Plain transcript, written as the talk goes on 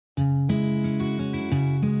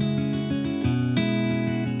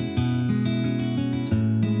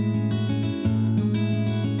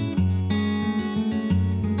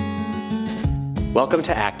Welcome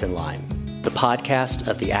to Acton Line, the podcast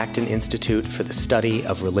of the Acton Institute for the Study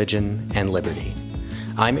of Religion and Liberty.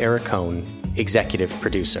 I'm Eric Cohn, executive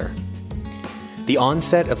producer. The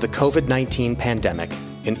onset of the COVID-19 pandemic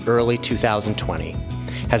in early 2020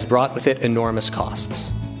 has brought with it enormous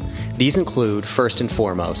costs. These include, first and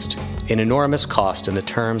foremost, an enormous cost in the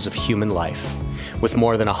terms of human life, with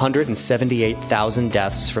more than 178,000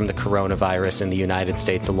 deaths from the coronavirus in the United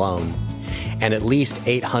States alone, and at least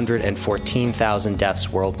 814,000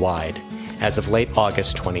 deaths worldwide as of late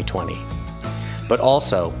August 2020. But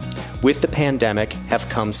also, with the pandemic have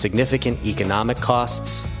come significant economic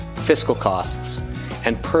costs, fiscal costs,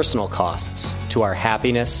 and personal costs to our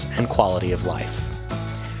happiness and quality of life.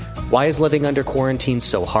 Why is living under quarantine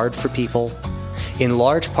so hard for people? In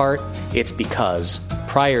large part, it's because,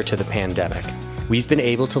 prior to the pandemic, we've been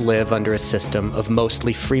able to live under a system of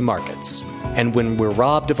mostly free markets. And when we're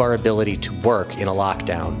robbed of our ability to work in a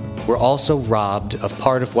lockdown, we're also robbed of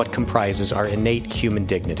part of what comprises our innate human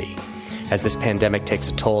dignity, as this pandemic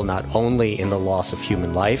takes a toll not only in the loss of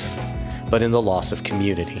human life, but in the loss of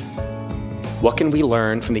community. What can we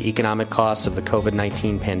learn from the economic costs of the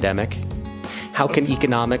COVID-19 pandemic? How can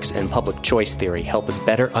economics and public choice theory help us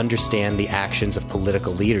better understand the actions of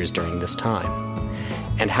political leaders during this time?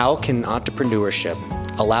 And how can entrepreneurship,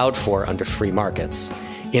 allowed for under free markets,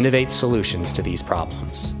 innovate solutions to these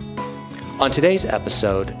problems? On today's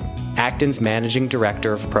episode, Acton's Managing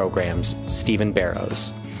Director of Programs, Stephen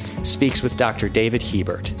Barrows, speaks with Dr. David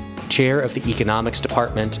Hebert, Chair of the Economics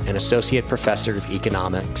Department and Associate Professor of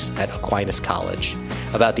Economics at Aquinas College,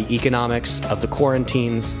 about the economics of the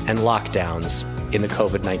quarantines and lockdowns in the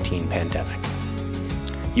COVID-19 pandemic.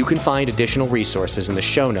 You can find additional resources in the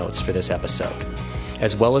show notes for this episode,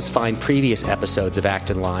 as well as find previous episodes of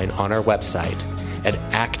Acton Line on our website at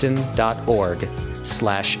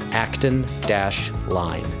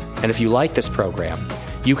acton.org/acton-line. And if you like this program,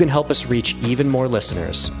 you can help us reach even more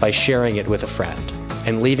listeners by sharing it with a friend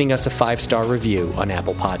and leaving us a 5-star review on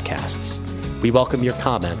Apple Podcasts. We welcome your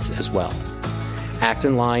comments as well.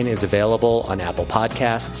 Acton Line is available on Apple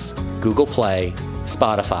Podcasts, Google Play,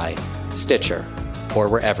 Spotify, Stitcher, or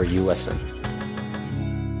wherever you listen.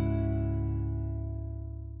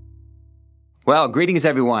 Well, greetings,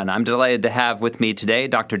 everyone. I'm delighted to have with me today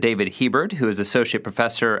Dr. David Hebert, who is Associate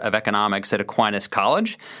Professor of Economics at Aquinas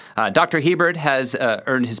College. Dr. Hebert has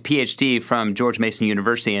earned his Ph.D. from George Mason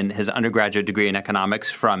University and his undergraduate degree in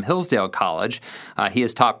economics from Hillsdale College. He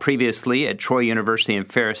has taught previously at Troy University in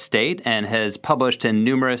Ferris State and has published in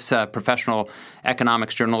numerous professional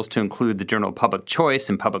economics journals to include the Journal of Public Choice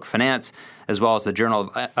and Public Finance, as well as the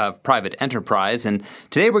Journal of Private Enterprise. And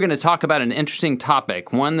today we're going to talk about an interesting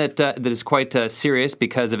topic, one that is quite serious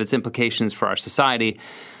because of its implications for our society.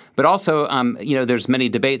 But also, there's many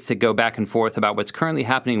debates that go back and forth about what's currently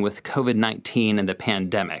happening with COVID-19 and the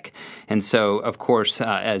pandemic. And so, of course,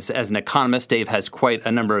 as an economist, Dave has quite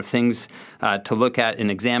a number of things to look at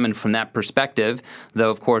and examine from that perspective, though,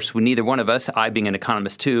 of course, neither one of us, I being an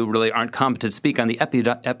economist too, really aren't competent to speak on the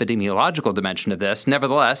epidemiological dimension of this.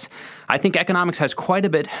 Nevertheless, I think economics has quite a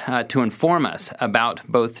bit to inform us about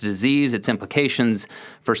both the disease, its implications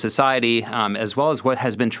for society, as well as what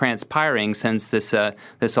has been transpiring since this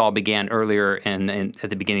all began earlier at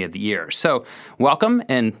the beginning of the year. So welcome,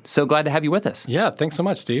 and so glad to have you with us. Yeah, thanks so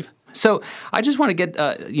much, Steve. So I just want to get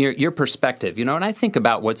your perspective. When I think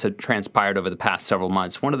about what's transpired over the past several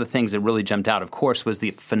months, one of the things that really jumped out, of course, was the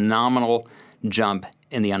phenomenal jump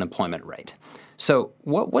in the unemployment rate. So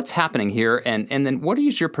what's happening here, and then what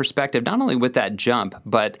is your perspective, not only with that jump,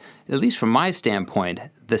 but at least from my standpoint,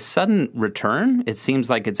 the sudden return, it seems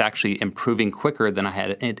like it's actually improving quicker than I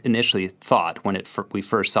had initially thought when we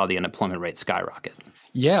first saw the unemployment rate skyrocket.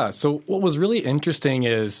 Yeah, so what was really interesting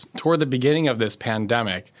is toward the beginning of this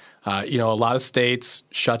pandemic, a lot of states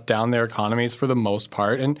shut down their economies for the most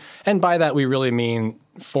part, and by that we really mean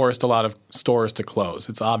forced a lot of stores to close.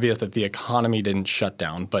 It's obvious that the economy didn't shut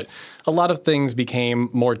down, but a lot of things became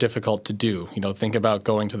more difficult to do. Think about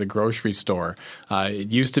going to the grocery store.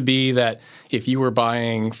 It used to be that if you were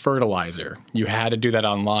buying fertilizer, you had to do that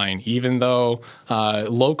online, even though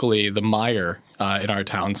locally the Meijer in our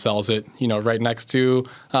town sells it, right next to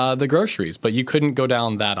the groceries. But you couldn't go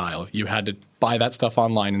down that aisle. You had to buy that stuff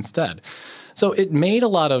online instead. So it made a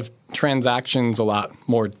lot of transactions a lot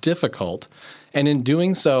more difficult. And in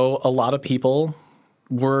doing so, a lot of people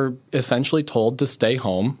were essentially told to stay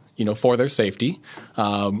home, for their safety,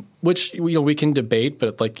 which we can debate.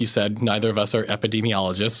 But like you said, neither of us are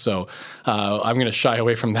epidemiologists, so I'm going to shy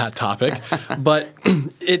away from that topic. But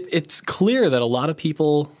it's clear that a lot of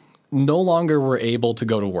people no longer were able to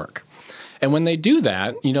go to work. And when they do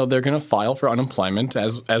that, they're going to file for unemployment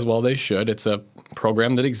as well they should. It's a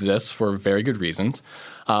program that exists for very good reasons.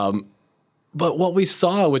 But what we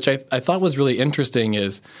saw, which I thought was really interesting,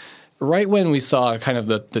 is right when we saw kind of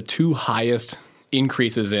the two highest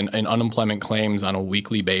increases in unemployment claims on a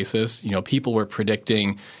weekly basis, people were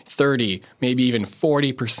predicting 30, maybe even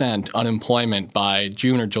 40% unemployment by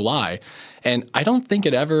June or July. And I don't think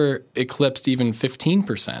it ever eclipsed even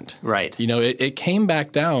 15%. Right. It came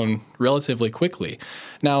back down relatively quickly.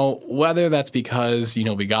 Now, whether that's because,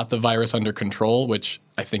 we got the virus under control, which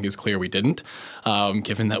I think is clear we didn't,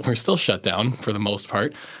 given that we're still shut down for the most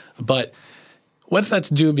part. But whether that's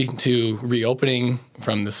due to reopening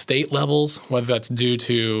from the state levels, whether that's due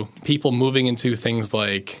to people moving into things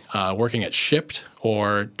like working at Shipt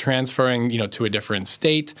or transferring, to a different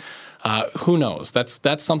state, who knows?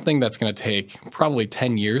 That's something that's going to take probably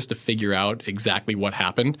 10 years to figure out exactly what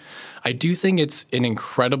happened. I do think it's an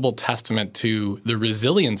incredible testament to the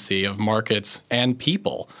resiliency of markets and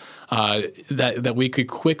people that we could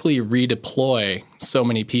quickly redeploy so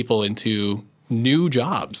many people into new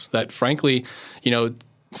jobs that, frankly,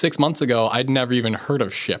 6 months ago, I'd never even heard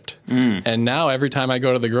of Shipt. And now every time I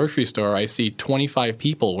go to the grocery store, I see 25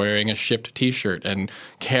 people wearing a Shipt T-shirt and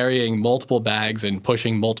carrying multiple bags and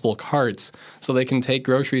pushing multiple carts so they can take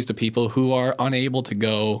groceries to people who are unable to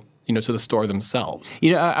go to the store themselves.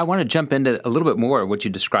 I want to jump into a little bit more of what you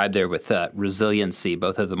described there with resiliency,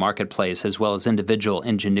 both of the marketplace as well as individual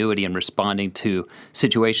ingenuity in responding to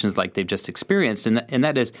situations like they've just experienced. And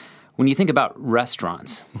that is, when you think about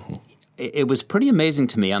restaurants, it was pretty amazing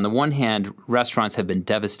to me. On the one hand, restaurants have been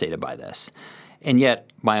devastated by this. And yet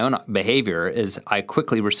my own behavior is I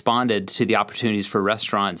quickly responded to the opportunities for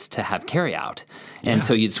restaurants to have carryout. And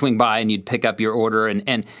so you'd swing by and you'd pick up your order. And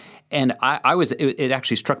it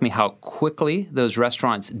actually struck me how quickly those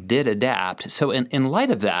restaurants did adapt. So in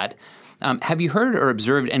light of that, have you heard or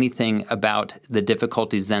observed anything about the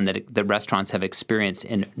difficulties then that the restaurants have experienced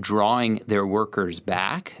in drawing their workers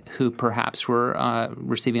back who perhaps were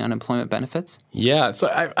receiving unemployment benefits? Yeah, so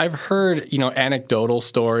I've heard anecdotal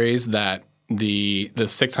stories that the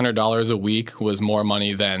 $600 a week was more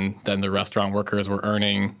money than the restaurant workers were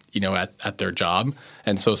earning at their job,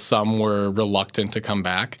 and so some were reluctant to come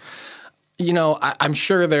back. I'm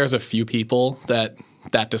sure there's a few people that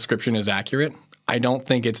description is accurate. I don't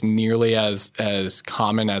think it's nearly as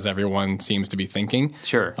common as everyone seems to be thinking.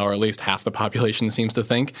 Sure. Or at least half the population seems to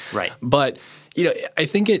think. Right. But, I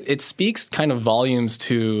think it speaks kind of volumes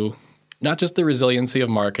to not just the resiliency of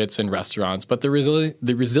markets and restaurants, but the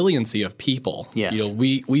resiliency of people. Yes.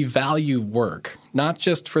 We value work, not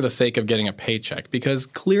just for the sake of getting a paycheck, because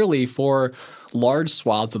clearly for large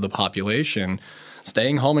swaths of the population,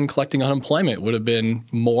 staying home and collecting unemployment would have been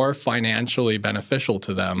more financially beneficial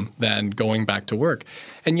to them than going back to work.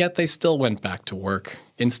 And yet they still went back to work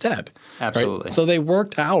instead. Absolutely. Right? So they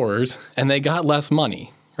worked hours and they got less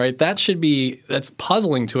money. Right? That's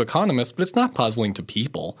puzzling to economists, but it's not puzzling to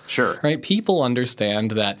people. Sure. Right? People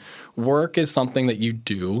understand that work is something that you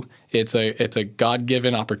do. It's a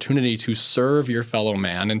God-given opportunity to serve your fellow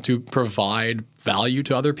man and to provide value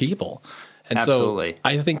to other people. And Absolutely. So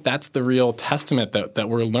I think that's the real testament that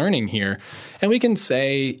we're learning here. And we can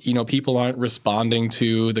say, people aren't responding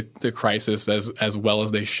to the crisis as well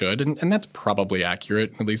as they should. And that's probably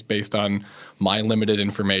accurate, at least based on my limited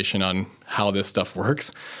information on how this stuff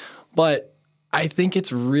works. But I think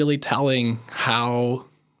it's really telling how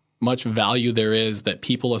much value there is that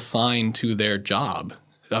people assign to their job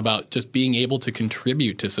about just being able to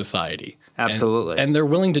contribute to society. Absolutely. And they're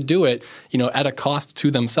willing to do it, at a cost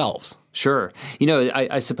to themselves. Sure.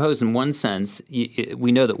 I suppose in one sense,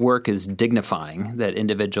 we know that work is dignifying, that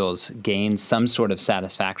individuals gain some sort of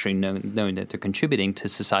satisfaction knowing that they're contributing to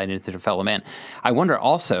society and to their fellow man. I wonder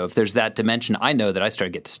also if there's that dimension. I know that I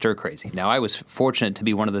started to get stir crazy. Now, I was fortunate to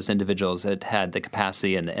be one of those individuals that had the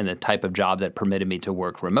capacity and the type of job that permitted me to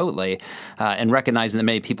work remotely, and recognizing that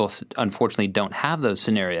many people unfortunately don't have those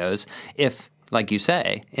scenarios. If like you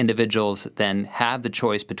say, individuals then have the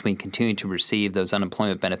choice between continuing to receive those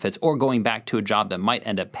unemployment benefits or going back to a job that might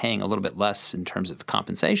end up paying a little bit less in terms of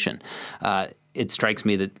compensation. It strikes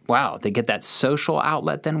me that, wow, they get that social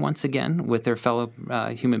outlet then once again with their fellow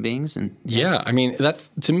human beings. And yeah, I mean,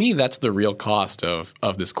 to me, that's the real cost of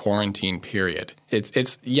this quarantine period.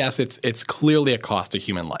 It's clearly a cost to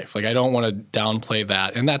human life. Like, I don't want to downplay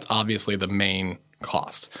that, and that's obviously the main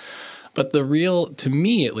cost. But the real, to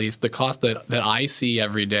me at least, the cost that I see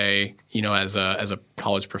every day, as a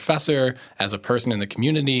college professor, as a person in the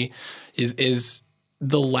community, is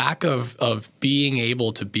the lack of being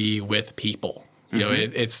able to be with people. You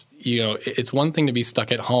know, it's one thing to be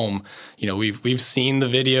stuck at home. You know, we've seen the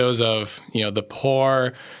videos of, you know, the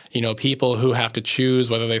poor, you know, people who have to choose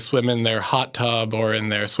whether they swim in their hot tub or in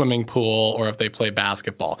their swimming pool or if they play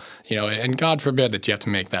basketball. You know, and God forbid that you have to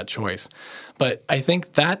make that choice. But I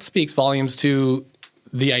think that speaks volumes to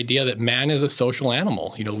the idea that man is a social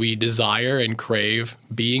animal. You know, we desire and crave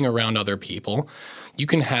being around other people. You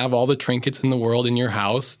can have all the trinkets in the world in your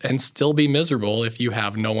house and still be miserable if you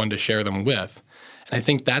have no one to share them with. And I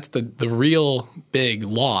think that's the real big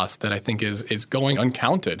loss that I think is going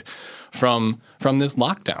uncounted from this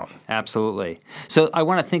lockdown. Absolutely. So I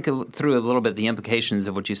want to think through a little bit the implications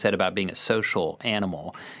of what you said about being a social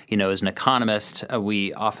animal. You know, as an economist,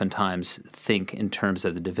 we oftentimes think in terms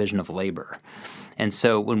of the division of labor. And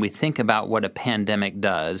so when we think about what a pandemic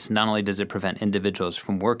does, not only does it prevent individuals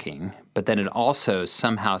from working, but then it also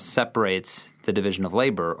somehow separates the division of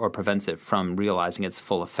labor or prevents it from realizing its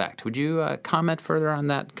full effect. Would you comment further on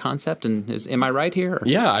that concept? And am I right here?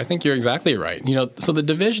 Yeah, I think you're exactly right. You know, so the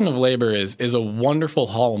division of labor is a wonderful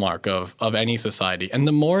hallmark of any society. And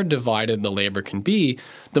the more divided the labor can be,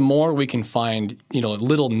 the more we can find, you know,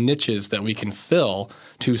 little niches that we can fill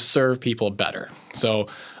to serve people better. So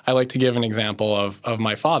I like to give an example of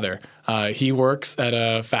my father. He works at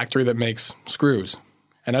a factory that makes screws.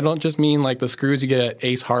 And I don't just mean like the screws you get at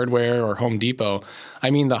Ace Hardware or Home Depot.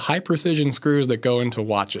 I mean the high-precision screws that go into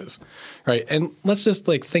watches, right? And let's just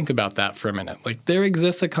like think about that for a minute. Like there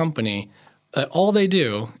exists a company that all they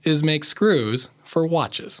do is make screws for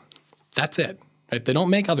watches. That's it, right? They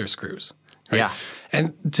don't make other screws. Right? Yeah.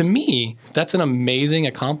 And to me, that's an amazing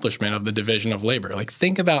accomplishment of the division of labor. Like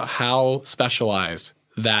think about how specialized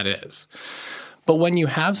that is. But when you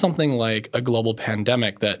have something like a global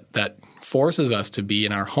pandemic that forces us to be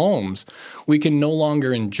in our homes, we can no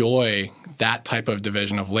longer enjoy that type of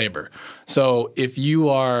division of labor. So if you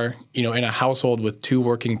are, you know, in a household with two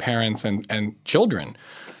working parents and children,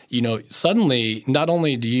 you know, suddenly not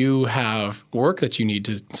only do you have work that you need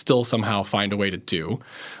to still somehow find a way to do,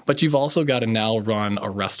 but you've also got to now run a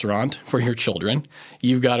restaurant for your children.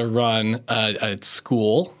 You've got to run a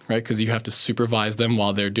school, right, because you have to supervise them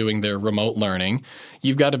while they're doing their remote learning.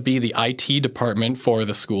 You've got to be the IT department for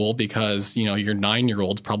the school because, you know, your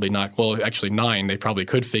 9-year-old's probably not – well, actually 9, they probably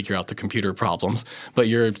could figure out the computer problems, but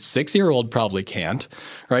your 6-year-old probably can't,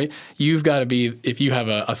 right? You've got to be – if you have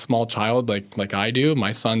a small child like I do,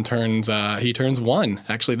 my son turns 1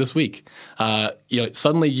 actually this week. You know,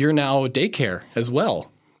 suddenly you're now daycare as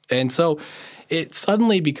well. And so it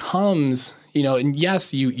suddenly becomes – you know, and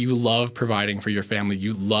yes, you love providing for your family.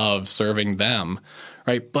 You love serving them,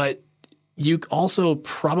 right? But you also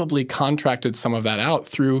probably contracted some of that out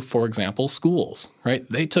through, for example, schools, right?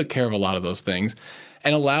 They took care of a lot of those things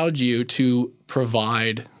and allowed you to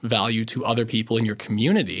provide value to other people in your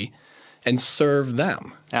community and serve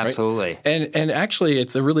them. Absolutely. Right? And actually,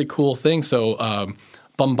 it's a really cool thing. So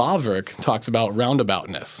Bumbaverk talks about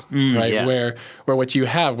roundaboutness, right? Yes. Where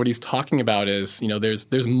what he's talking about is, you know,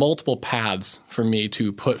 there's multiple paths for me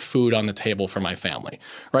to put food on the table for my family,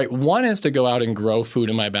 right? One is to go out and grow food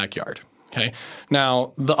in my backyard. Okay.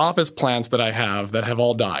 Now, the office plants that I have that have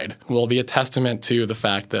all died will be a testament to the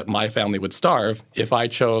fact that my family would starve if I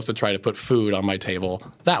chose to try to put food on my table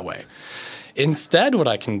that way. Instead, what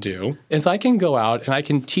I can do is I can go out and I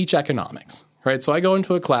can teach economics. Right, so I go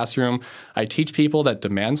into a classroom, I teach people that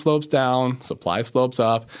demand slopes down, supply slopes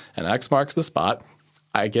up, and X marks the spot.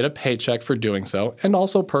 I get a paycheck for doing so, and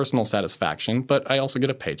also personal satisfaction, but I also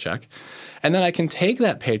get a paycheck. And then I can take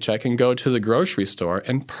that paycheck and go to the grocery store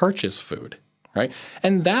and purchase food, right?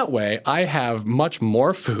 And that way, I have much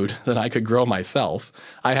more food than I could grow myself.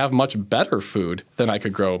 I have much better food than I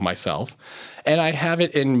could grow myself. And I have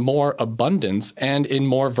it in more abundance and in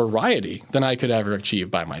more variety than I could ever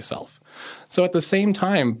achieve by myself. So at the same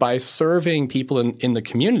time, by serving people in the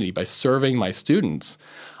community, by serving my students,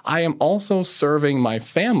 I am also serving my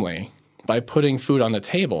family by putting food on the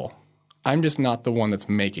table. I'm just not the one that's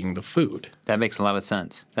making the food. That makes a lot of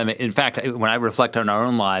sense. In fact, when I reflect on our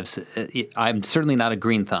own lives, I'm certainly not a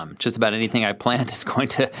green thumb. Just about anything I plant is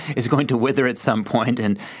going to wither at some point.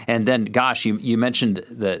 And then, gosh, you mentioned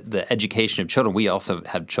the education of children. We also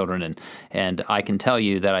have children, and I can tell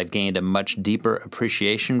you that I've gained a much deeper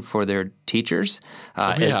appreciation for their teachers.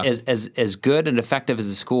 Yeah. As good and effective as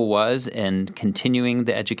the school was in continuing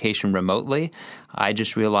the education remotely, I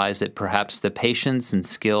just realized that perhaps the patience and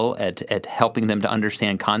skill at helping them to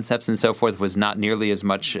understand concepts and so forth was not nearly as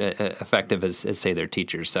much effective as, say, their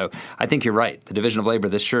teachers. So I think you're right. The division of labor,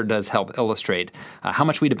 this sure does help illustrate how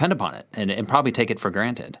much we depend upon it and probably take it for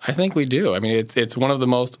granted. I think we do. I mean, it's one of the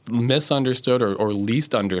most misunderstood or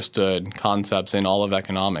least understood concepts in all of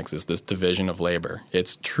economics is this division of labor.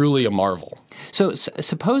 It's truly a marvel. So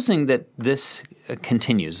supposing that this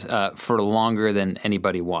continues for longer than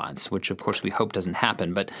anybody wants, which of course we hope doesn't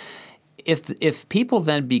happen, but if people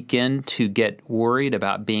then begin to get worried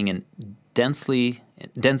about being in densely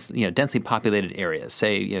populated areas,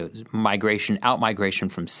 say migration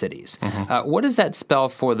from cities, what does that spell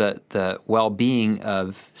for the well-being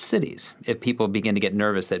of cities? If people begin to get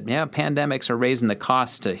nervous that pandemics are raising the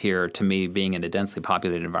cost here to me being in a densely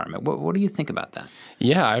populated environment, what do you think about that?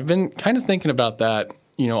 Yeah, I've been kind of thinking about that,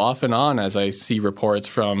 off and on as I see reports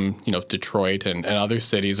from, Detroit and other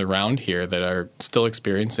cities around here that are still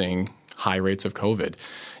experiencing high rates of COVID.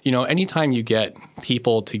 Anytime you get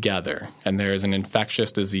people together and there's an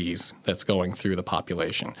infectious disease that's going through the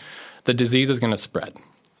population, the disease is going to spread.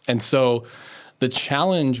 And so the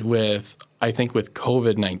challenge with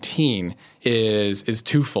COVID-19 is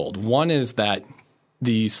twofold. One is that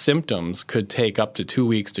the symptoms could take up to 2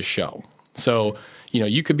 weeks to show. So,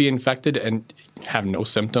 you could be infected and have no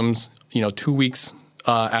symptoms, 2 weeks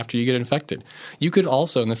after you get infected. You could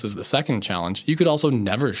also, and this is the second challenge, you could also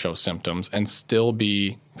never show symptoms and still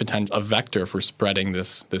be a vector for spreading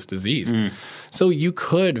this disease. So you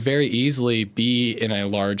could very easily be in a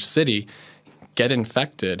large city, get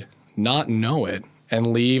infected, not know it, and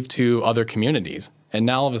leave to other communities. And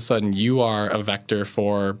now all of a sudden you are a vector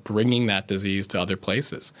for bringing that disease to other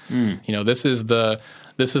places.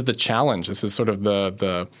 This is the challenge. This is sort of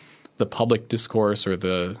the public discourse or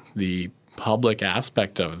the public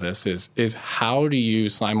aspect of this is how do you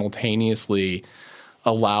simultaneously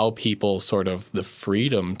allow people sort of the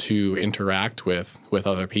freedom to interact with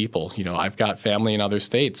other people? I've got family in other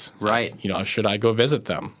states. Right. Should I go visit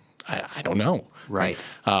them? I don't know. Right.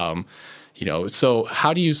 So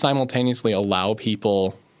how do you simultaneously allow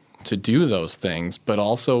people to do those things, but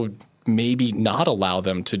also maybe not allow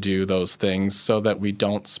them to do those things so that we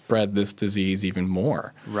don't spread this disease even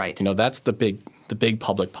more? Right. That's the big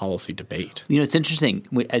public policy debate. It's interesting.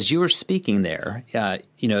 As you were speaking there,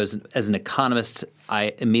 as an economist,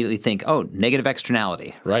 I immediately think, negative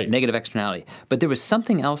externality. Right. Negative externality. But there was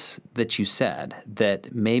something else that you said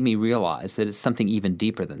that made me realize that it's something even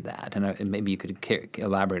deeper than that. And maybe you could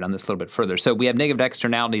elaborate on this a little bit further. So we have negative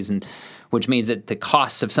externalities, which means that the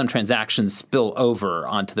costs of some transactions spill over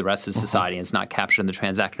onto the rest of society and it's not captured in the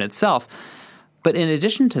transaction itself. But in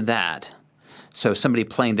addition to that, so somebody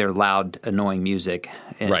playing their loud, annoying music,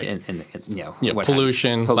 and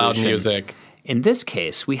pollution, loud music. In this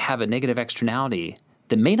case, we have a negative externality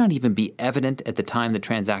that may not even be evident at the time the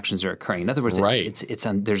transactions are occurring. In other words,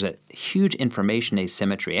 there's a huge information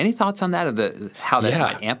asymmetry. Any thoughts on that, of how that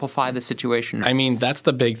might amplify the situation? I mean, that's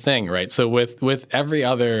the big thing, right? So with every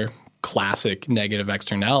other classic negative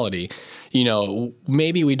externality,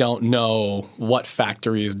 maybe we don't know what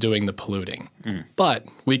factory is doing the polluting, but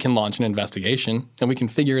we can launch an investigation and we can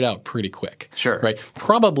figure it out pretty quick. Sure. Right?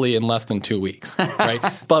 Probably in less than 2 weeks, right?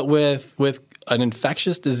 But with an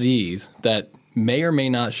infectious disease that may or may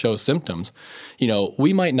not show symptoms,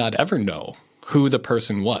 we might not ever know who the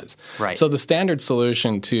person was. Right. So the standard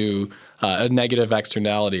solution to a negative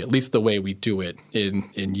externality, at least the way we do it in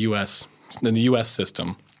the U.S.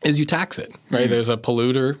 system, is you tax it, right? There's a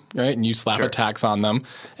polluter, right? And you slap a tax on them,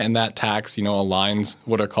 and that tax, aligns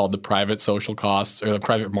what are called the private social costs or the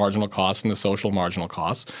private marginal costs and the social marginal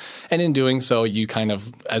costs. And in doing so, you kind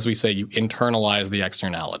of, as we say, you internalize the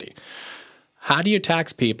externality. How do you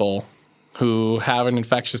tax people who have an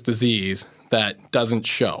infectious disease that doesn't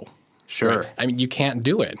show? Sure. Right? I mean, you can't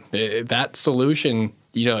do it. That solution,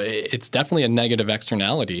 it's definitely a negative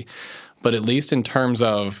externality, but at least in terms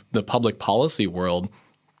of the public policy world,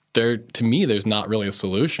 to me, there's not really a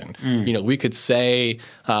solution. We could say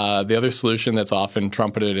the other solution that's often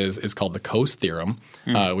trumpeted is called the Coase theorem,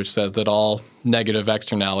 which says that all negative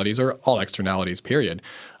externalities, or all externalities, period,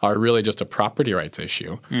 are really just a property rights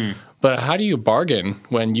issue. But how do you bargain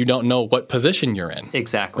when you don't know what position you're in?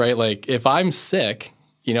 Exactly. Right? Like if I'm sick,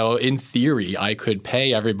 in theory, I could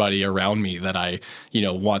pay everybody around me that I,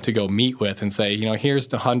 want to go meet with and say, here's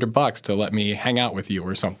the $100 to let me hang out with you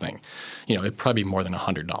or something. It'd probably be more than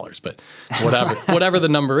 $100, but whatever the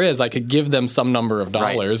number is, I could give them some number of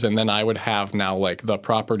dollars, and then I would have now like the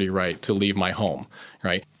property right to leave my home,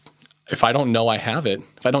 right? if I don't know I have it,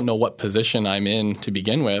 if I don't know what position I'm in to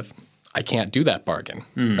begin with, I can't do that bargain,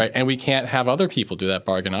 right? And we can't have other people do that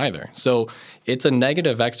bargain either. So it's a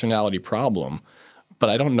negative externality problem, but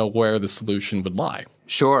I don't know where the solution would lie.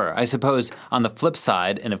 Sure. I suppose on the flip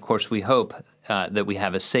side, and of course we hope that we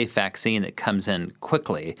have a safe vaccine that comes in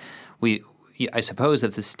quickly, I suppose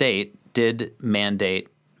if the state did mandate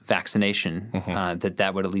vaccination,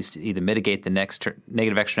 that would at least either mitigate the next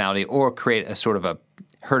negative externality or create a sort of a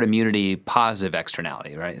herd immunity positive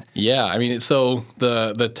externality, right? Yeah. I mean, so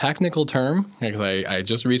the technical term, because I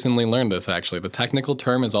just recently learned this actually, the technical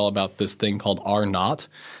term is all about this thing called R naught.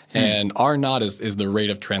 And R naught is the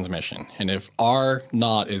rate of transmission. And if R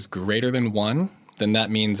naught is greater than 1, then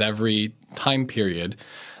that means every time period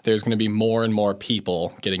there's going to be more and more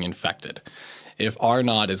people getting infected. If R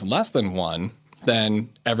naught is less than 1, then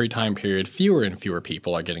every time period fewer and fewer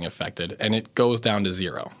people are getting affected, and it goes down to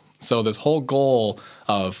 0. So this whole goal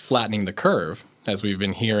of flattening the curve, as we've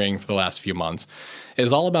been hearing for the last few months,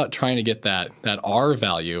 is all about trying to get that R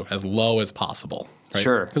value as low as possible. Right?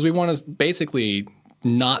 Sure. Because we want to basically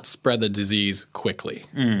not spread the disease quickly.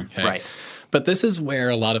 Okay? Right. But this is where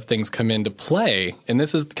a lot of things come into play, and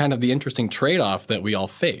this is kind of the interesting trade-off that we all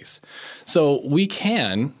face. So we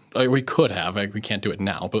can't do it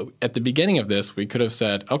now, but at the beginning of this, we could have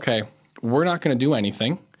said, okay, we're not going to do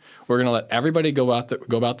anything. We're going to let everybody go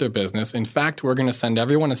about their business. In fact, we're going to send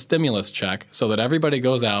everyone a stimulus check so that everybody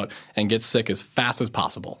goes out and gets sick as fast as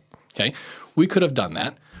possible. Okay? We could have done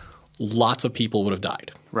that. Lots of people would have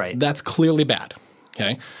died. Right. That's clearly bad.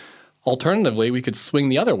 Okay? Alternatively, we could swing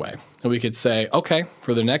the other way. And we could say, okay,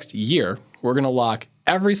 for the next year, we're going to lock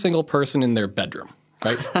every single person in their bedroom.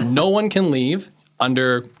 Right? No one can leave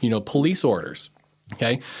under, police orders.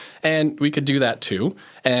 Okay? And we could do that too.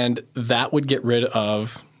 And that would get rid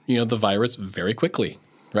of the virus very quickly,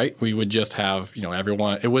 right? We would just have,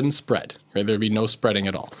 everyone, it wouldn't spread, right? There'd be no spreading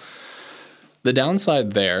at all. The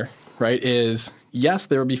downside there, right, is yes,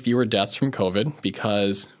 there would be fewer deaths from COVID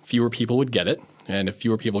because fewer people would get it. And if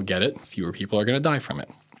fewer people get it, fewer people are going to die from it.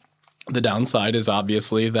 The downside is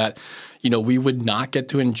obviously that, we would not get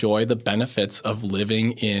to enjoy the benefits of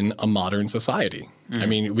living in a modern society. I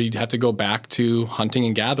mean, we'd have to go back to hunting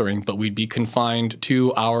and gathering, but we'd be confined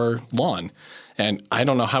to our lawn. And I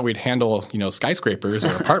don't know how we'd handle, skyscrapers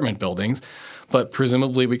or apartment buildings, but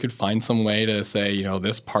presumably we could find some way to say,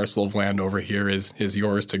 this parcel of land over here is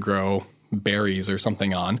yours to grow berries or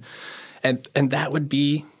something on. And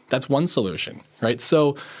that's one solution, right?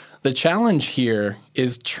 So the challenge here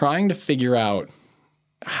is trying to figure out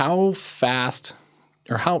how fast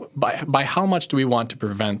or by how much do we want to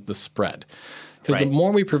prevent the spread? Because the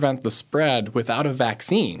more we prevent the spread without a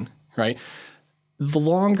vaccine, right, the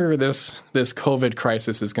longer this COVID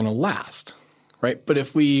crisis is going to last, right? But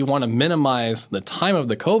if we want to minimize the time of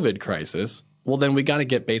the COVID crisis, well, then we got to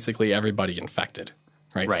get basically everybody infected,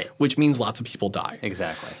 right? Right. Which means lots of people die.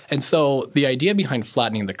 Exactly. And so the idea behind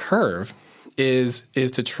flattening the curve is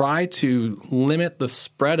to try to limit the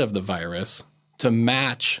spread of the virus to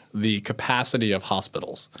match the capacity of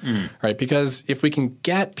hospitals, right? Because if we can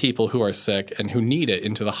get people who are sick and who need it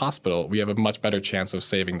into the hospital, we have a much better chance of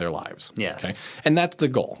saving their lives. Yes. Okay? And that's the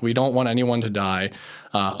goal. We don't want anyone to die.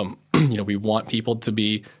 We want people to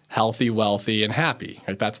be healthy, wealthy, and happy.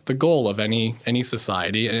 Right? That's the goal of any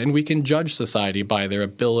society. And we can judge society by their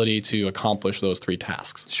ability to accomplish those 3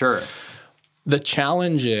 tasks. Sure. The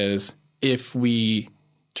challenge is if we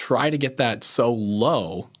try to get that so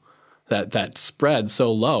low, that spread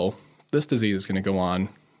so low, this disease is going to go on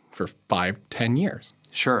for 5-10 years.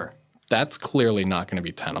 Sure. That's clearly not going to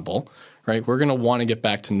be tenable, right? We're going to want to get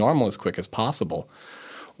back to normal as quick as possible.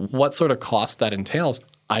 What sort of cost that entails,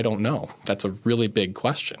 I don't know. That's a really big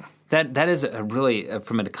question. That is a really,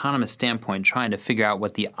 from an economist standpoint, trying to figure out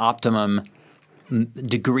what the optimum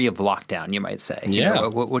degree of lockdown, you might say. Yeah.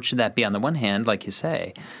 What should that be? On the one hand, like you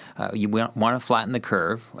say, you want to flatten the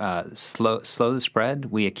curve, slow the spread.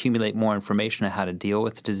 We accumulate more information on how to deal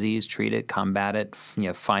with the disease, treat it, combat it,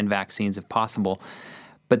 find vaccines if possible.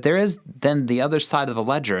 But there is then the other side of the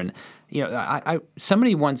ledger. And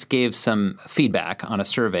somebody once gave some feedback on a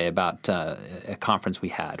survey about a conference we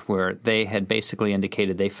had where they had basically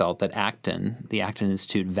indicated they felt that the Acton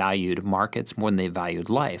Institute valued markets more than they valued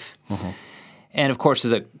life. Mm-hmm. And, of course,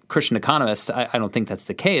 as a Christian economist, I don't think that's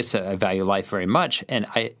the case. I value life very much. And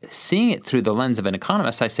seeing it through the lens of an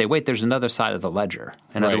economist, I say, wait, there's another side of the ledger.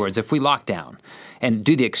 In other words, if we lock down and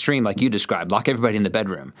do the extreme like you described, lock everybody in the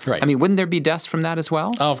bedroom, right. I mean, wouldn't there be deaths from that as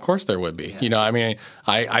well? Oh, of course there would be. Yeah.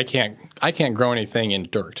 I can't grow anything in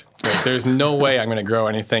dirt. Right? There's no way I'm going to grow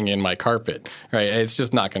anything in my carpet. Right? It's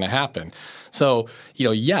just not going to happen. So,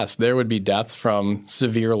 yes, there would be deaths from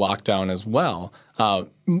severe lockdown as well.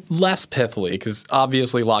 Less pithily, because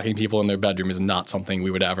obviously locking people in their bedroom is not something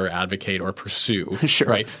we would ever advocate or pursue. Sure.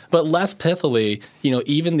 Right? But less pithily,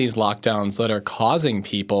 even these lockdowns that are causing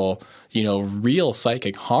people, real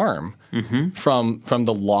psychic harm from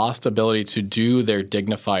the lost ability to do their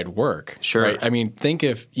dignified work. Sure. Right? I mean, think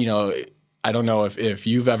if, I don't know if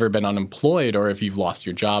you've ever been unemployed or if you've lost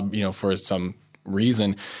your job, for some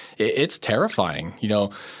reason, it's terrifying.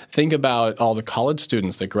 Think about all the college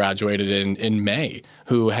students that graduated in May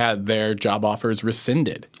who had their job offers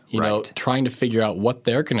rescinded, trying to figure out what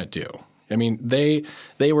they're going to do. I mean, they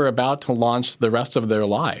were about to launch the rest of their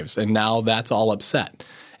lives, and now that's all upset.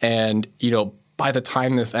 And, by the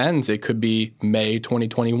time this ends, it could be May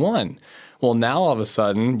 2021. Well, now all of a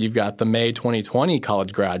sudden, you've got the May 2020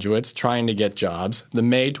 college graduates trying to get jobs, the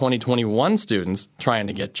May 2021 students trying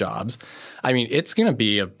to get jobs. I mean, it's going to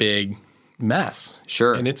be a big mess.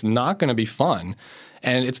 Sure. And it's not going to be fun.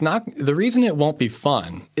 And the reason it won't be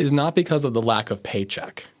fun is not because of the lack of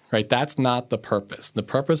paycheck, right? That's not the purpose. The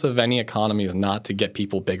purpose of any economy is not to get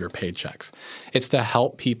people bigger paychecks. It's to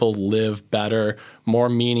help people live better, more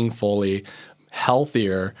meaningfully,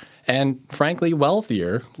 healthier, and frankly,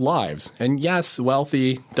 wealthier lives. And yes,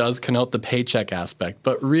 wealthy does connote the paycheck aspect,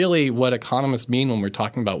 but really what economists mean when we're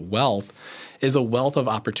talking about wealth is a wealth of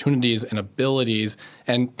opportunities and abilities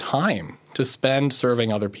and time to spend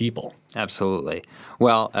serving other people. Absolutely.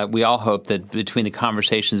 Well, we all hope that between the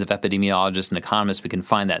conversations of epidemiologists and economists, we can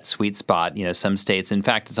find that sweet spot. Some states, in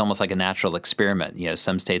fact, it's almost like a natural experiment.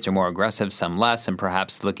 Some states are more aggressive, some less, and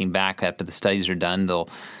perhaps looking back after the studies are done, they'll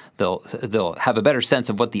have a better sense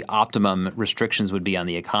of what the optimum restrictions would be on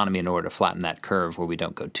the economy in order to flatten that curve where we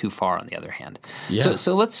don't go too far on the other hand. Yeah.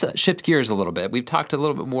 So let's shift gears a little bit. We've talked a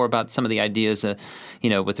little bit more about some of the ideas,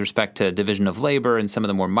 with respect to division of labor and some of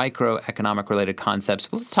the more microeconomic related concepts.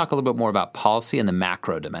 But let's talk a little bit more about policy and the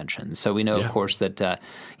macro dimensions. So we know, of course, that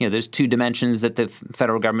there's two dimensions that the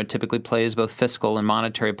federal government typically plays, both fiscal and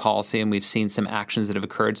monetary policy, and we've seen some actions that have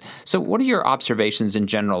occurred. So what are your observations in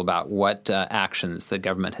general about what actions the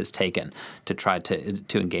government has taken to try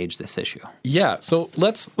to engage this issue? Yeah, so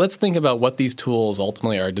let's think about what these tools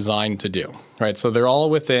ultimately are designed to do, right? So they're all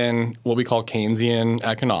within what we call Keynesian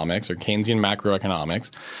economics or Keynesian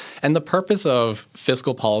macroeconomics. And the purpose of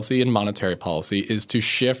fiscal policy and monetary policy is to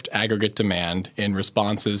shift aggregate demand in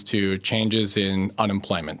responses to changes in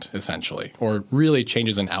unemployment, essentially, or really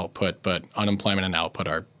changes in output, but unemployment and output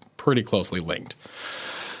are pretty closely linked.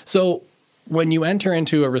 So when you enter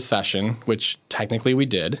into a recession, which technically we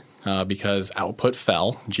did because output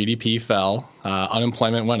fell, GDP fell,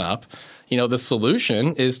 unemployment went up, the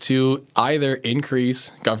solution is to either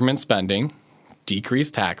increase government spending,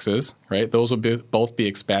 decrease taxes, right? Those would both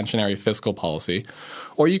be expansionary fiscal policy,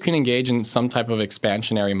 or you can engage in some type of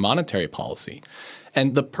expansionary monetary policy.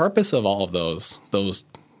 And the purpose of all of those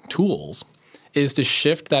tools is to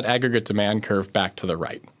shift that aggregate demand curve back to the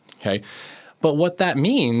right, okay? But what that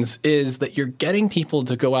means is that you're getting people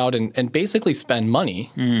to go out and basically spend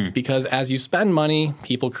money because as you spend money,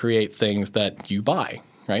 people create things that you buy,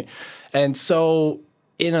 right? And so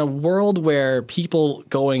in a world where people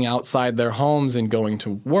going outside their homes and going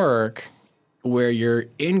to work, where you're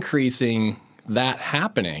increasing that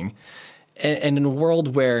happening, and in a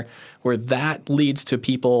world where that leads to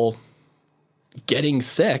people getting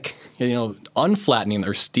sick, unflattening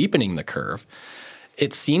or steepening the curve,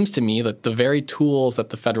 it seems to me that the very tools that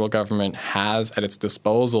the federal government has at its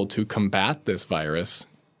disposal to combat this virus,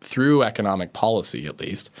 through economic policy at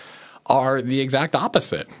least, are the exact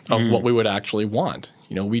opposite of what we would actually want.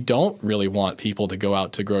 We don't really want people to go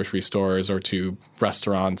out to grocery stores or to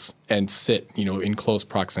restaurants and sit, in close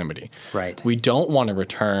proximity. Right. We don't want to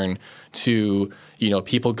return to,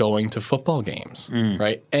 people going to football games,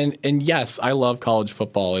 right? And yes, I love college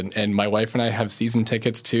football, and my wife and I have season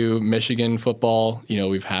tickets to Michigan football.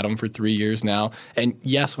 We've had them for 3 years now. And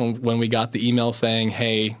yes, when we got the email saying,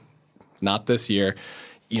 hey, not this year,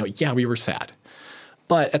 we were sad.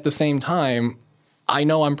 But at the same time, I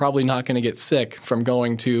know I'm probably not going to get sick from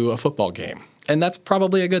going to a football game. And that's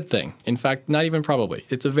probably a good thing. In fact, not even probably.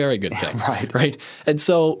 It's a very good thing. Right? And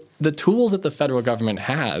so the tools that the federal government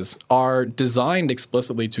has are designed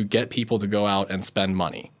explicitly to get people to go out and spend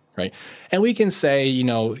money, right? And we can say,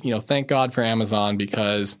 thank God for Amazon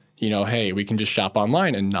because, hey, we can just shop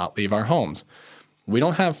online and not leave our homes. We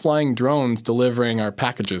don't have flying drones delivering our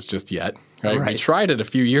packages just yet, right? We tried it a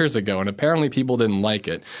few years ago, and apparently people didn't like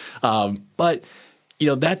it. But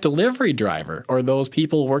that delivery driver or those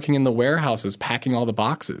people working in the warehouses packing all the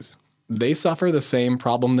boxes, they suffer the same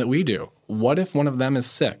problem that we do. What if one of them is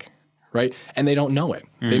sick, right? And they don't know it.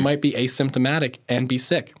 They might be asymptomatic and be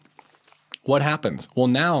sick. What happens? Well,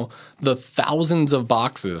 now the thousands of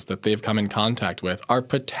boxes that they've come in contact with are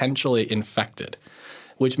potentially infected,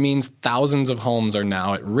 which means thousands of homes are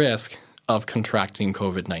now at risk of contracting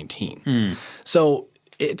COVID-19. So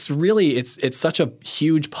it's really it's such a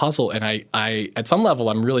huge puzzle, and I at some level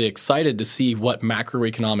I'm really excited to see what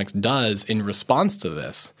macroeconomics does in response to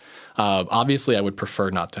this. Obviously, I would prefer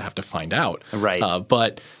not to have to find out. Right.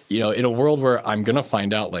 But in a world where I'm going to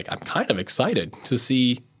find out, I'm kind of excited to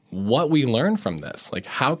see what we learn from this.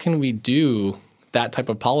 How can we do that type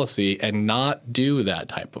of policy and not do that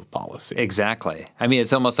type of policy? Exactly. I mean,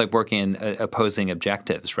 it's almost like working in opposing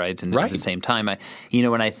objectives, right? And at the same time,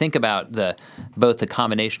 when I think about both the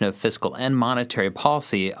combination of fiscal and monetary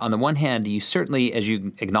policy, on the one hand, you certainly, as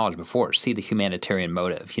you acknowledged before, see the humanitarian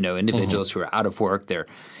motive. Individuals who are out of work, they're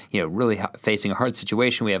really facing a hard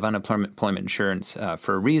situation. We have unemployment insurance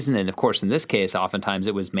for a reason. And, of course, in this case, oftentimes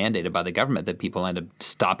it was mandated by the government that people end up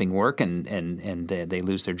stopping work and they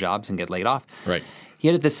lose their jobs and get laid off. Right.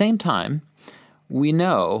 Yet at the same time, we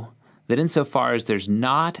know that insofar as there's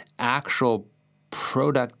not actual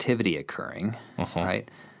productivity occurring, right,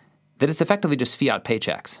 that it's effectively just fiat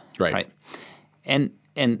paychecks. Right.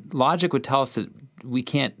 And logic would tell us that we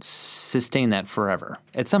can't sustain that forever.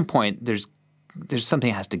 At some point, there's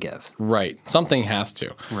something has to give. Right. Something has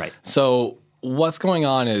to. Right. So what's going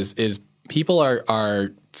on is people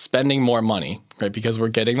are spending more money, right? Because we're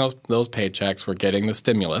getting those paychecks, we're getting the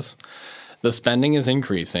stimulus. The spending is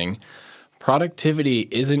increasing. Productivity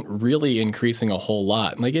isn't really increasing a whole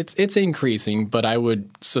lot. It's increasing, but I would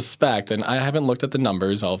suspect, and I haven't looked at the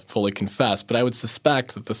numbers, I'll fully confess, but I would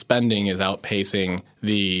suspect that the spending is outpacing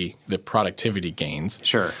the productivity gains.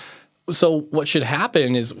 Sure. So what should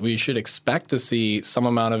happen is we should expect to see some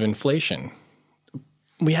amount of inflation.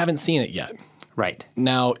 We haven't seen it yet. Right.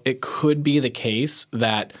 Now, it could be the case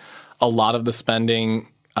that a lot of the spending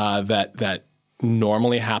that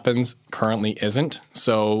normally happens currently isn't.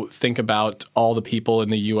 So think about all the people in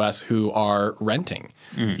the U.S. who are renting.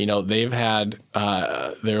 They've had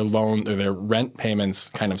their loan or their rent payments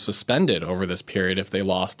kind of suspended over this period if they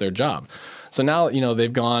lost their job. So now,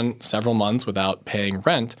 they've gone several months without paying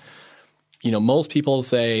rent. Most people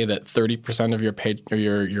say that 30% of your pay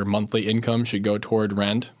or your monthly income should go toward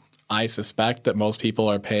rent. I suspect that most people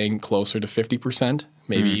are paying closer to 50%,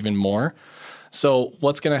 maybe even more. So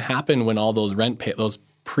what's going to happen when all those those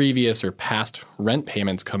previous or past rent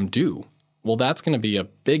payments come due? Well, that's going to be a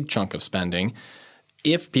big chunk of spending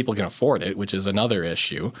if people can afford it, which is another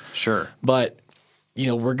issue. Sure. But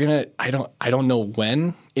we're going to I don't know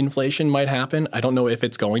when inflation might happen. I don't know if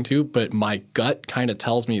it's going to, but my gut kind of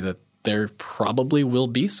tells me that there probably will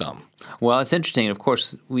be some. Well, it's interesting. Of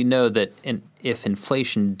course, we know that if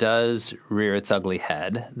inflation does rear its ugly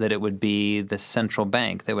head, that it would be the central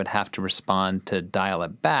bank that would have to respond to dial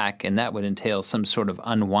it back, and that would entail some sort of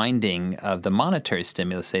unwinding of the monetary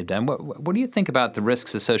stimulus they've done. What do you think about the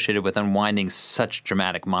risks associated with unwinding such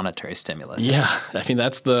dramatic monetary stimulus? Yeah, I mean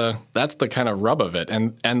that's the kind of rub of it,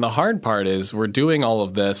 and the hard part is we're doing all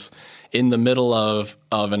of this in the middle of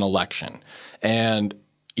an election, and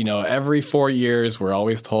every 4 years, we're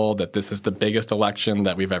always told that this is the biggest election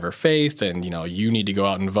that we've ever faced, and you need to go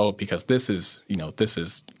out and vote because this is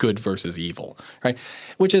good versus evil, right?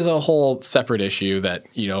 Which is a whole separate issue that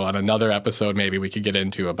on another episode maybe we could get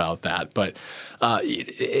into about that. But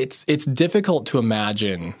it's difficult to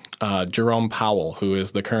imagine Jerome Powell, who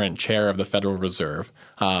is the current chair of the Federal Reserve,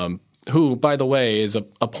 who, by the way, is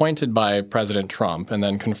appointed by President Trump and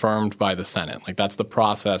then confirmed by the Senate. That's the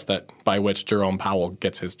process by which Jerome Powell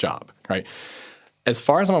gets his job, right? As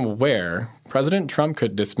far as I'm aware, President Trump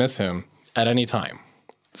could dismiss him at any time.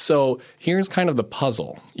 So here's kind of the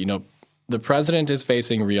puzzle. The president is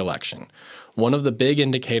facing re-election. One of the big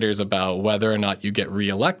indicators about whether or not you get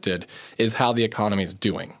re-elected is how the economy is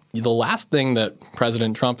doing. The last thing that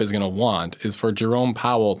President Trump is going to want is for Jerome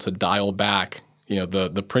Powell to dial back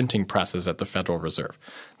the printing presses at the Federal Reserve.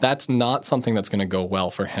 That's not something that's going to go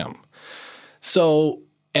well for him. So,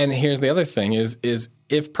 and here's the other thing is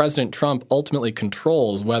if President Trump ultimately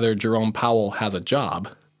controls whether Jerome Powell has a job,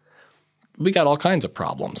 we got all kinds of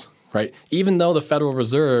problems, right? Even though the Federal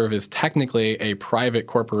Reserve is technically a private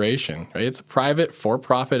corporation, right? It's a private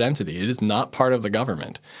for-profit entity. It is not part of the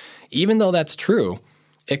government. Even though that's true,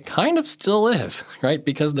 it kind of still is, right?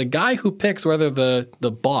 Because the guy who picks whether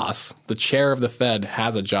the boss, the chair of the Fed,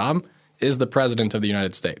 has a job is the president of the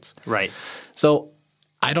United States. Right. So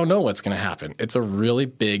I don't know what's going to happen. It's a really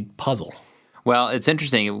big puzzle. Well, it's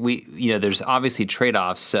interesting. There's obviously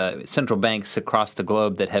trade-offs. Central banks across the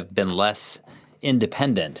globe that have been less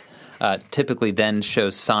independent typically then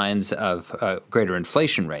shows signs of greater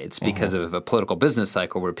inflation rates because of a political business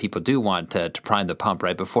cycle where people do want to prime the pump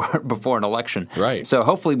right before an election. Right. So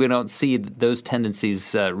hopefully we don't see those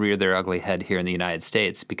tendencies rear their ugly head here in the United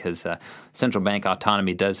States, because central bank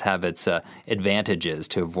autonomy does have its advantages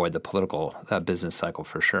to avoid the political business cycle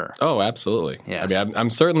for sure. Oh, absolutely. Yes. I mean, I'm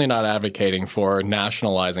certainly not advocating for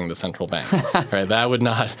nationalizing the central bank. Right? That would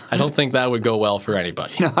not. I don't think that would go well for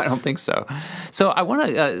anybody. No, I don't think so. So I want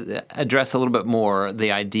to address a little bit more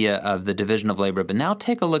the idea of the division of labor, but now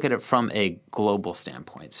take a look at it from a global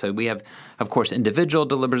standpoint. So we have, of course, individual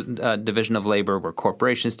division of labor where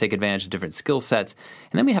corporations take advantage of different skill sets.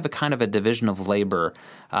 And then we have a kind of a division of labor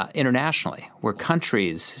internationally where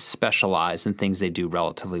countries specialize in things they do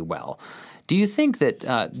relatively well. Do you think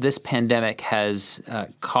that this pandemic has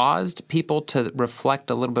caused people to reflect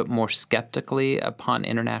a little bit more skeptically upon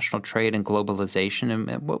international trade and globalization?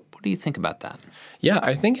 And what do you think about that? Yeah,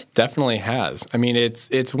 I think it definitely has. I mean,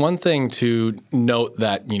 it's one thing to note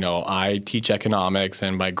that, I teach economics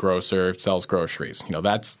and my grocer sells groceries.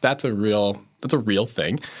 That's a real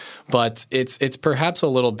thing, but it's perhaps a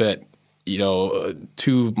little bit,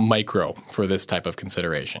 too micro for this type of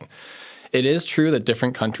consideration. It is true that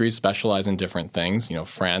different countries specialize in different things.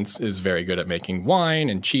 France is very good at making wine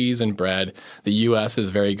and cheese and bread. The U.S. is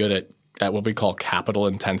very good at what we call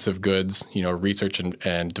capital-intensive goods, research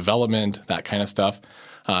and development, that kind of stuff.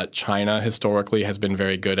 China historically has been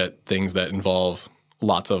very good at things that involve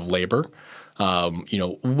lots of labor.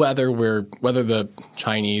 Whether the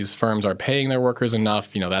Chinese firms are paying their workers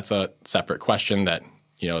enough, that's a separate question that,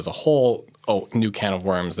 is a whole new can of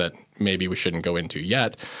worms that maybe we shouldn't go into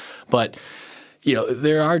yet. But,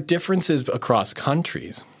 there are differences across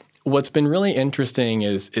countries. What's been really interesting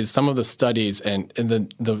is some of the studies, and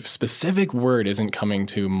the specific word isn't coming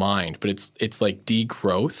to mind, but it's like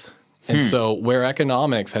degrowth. And so where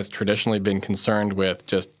economics has traditionally been concerned with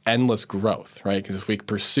just endless growth, right? Because if we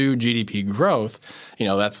pursue GDP growth,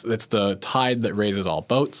 that's the tide that raises all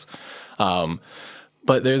boats.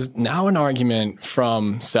 But there's now an argument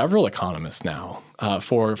from several economists now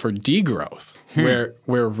for degrowth,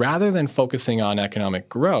 where rather than focusing on economic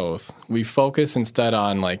growth, we focus instead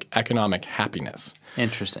on like economic happiness.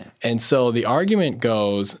 Interesting. And so the argument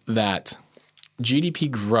goes that GDP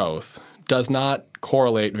growth does not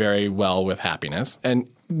correlate very well with happiness. And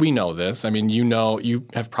we know this. I mean, you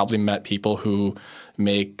have probably met people who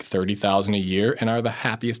make $30,000 a year and are the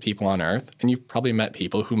happiest people on earth. And you've probably met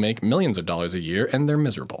people who make millions of dollars a year and they're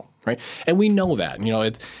miserable, right? And we know that.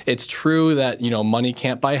 It's true that, money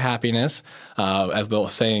can't buy happiness, as the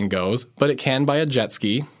saying goes, but it can buy a jet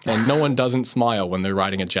ski. And no one doesn't smile when they're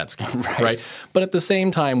riding a jet ski, right? But at the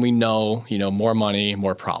same time, we know, more money,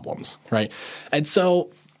 more problems, right? And so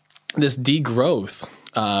this degrowth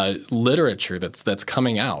literature that's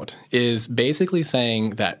coming out is basically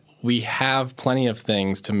saying that we have plenty of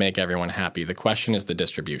things to make everyone happy. The question is the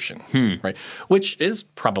distribution, right? Which is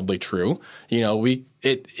probably true.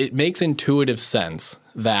 It makes intuitive sense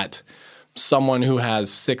that someone who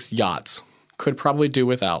has 6 yachts could probably do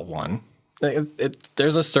without one.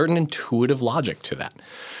 There's a certain intuitive logic to that.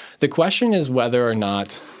 The question is whether or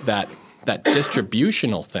not that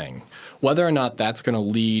distributional thing, whether or not that's going to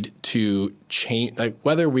lead to change, like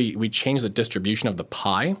whether we change the distribution of the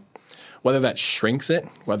pie, whether that shrinks it,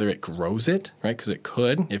 whether it grows it, right? Because it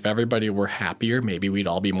could. If everybody were happier, maybe we'd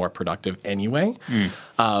all be more productive anyway.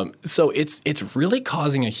 So it's really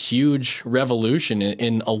causing a huge revolution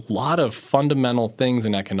in a lot of fundamental things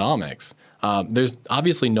in economics. There's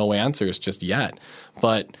obviously no answers just yet,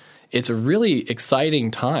 but it's a really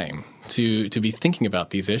exciting time to be thinking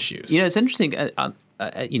about these issues. It's interesting.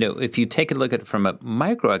 If you take a look at it from a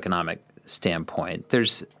microeconomic standpoint,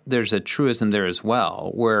 there's a truism there as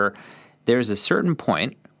well, where there's a certain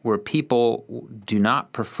point where people do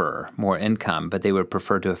not prefer more income, but they would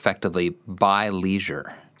prefer to effectively buy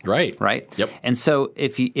leisure. Right. Yep. And so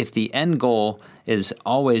if the end goal is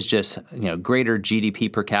always just greater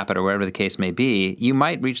GDP per capita, or whatever the case may be, you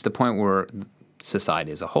might reach the point where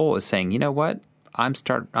society as a whole is saying, you know what? I'm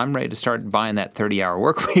ready to start buying that 30-hour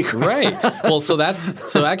work week. Right. Well, so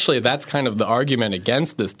actually that's kind of the argument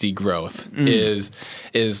against this degrowth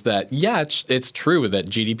is that, it's true that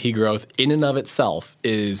GDP growth in and of itself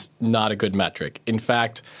is not a good metric. In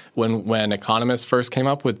fact, when economists first came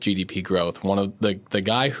up with GDP growth, one of the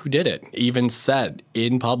guy who did it even said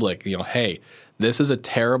in public, hey, this is a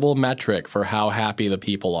terrible metric for how happy the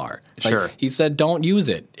people are. Sure. He said, don't use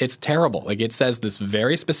it. It's terrible. It says this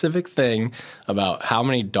very specific thing about how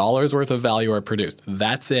many dollars worth of value are produced.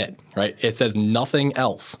 That's it, right? It says nothing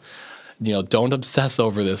else. Don't obsess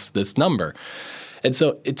over this number. And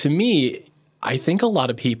so to me, I think a lot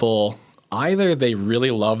of people, either they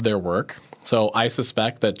really love their work. So I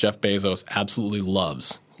suspect that Jeff Bezos absolutely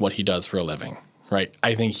loves what he does for a living, right?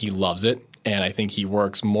 I think he loves it, and I think he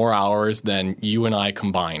works more hours than you and I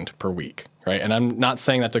combined per week, right? And I'm not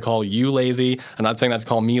saying that to call you lazy. I'm not saying that to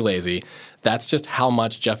call me lazy. That's just how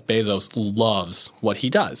much Jeff Bezos loves what he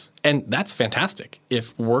does. And that's fantastic.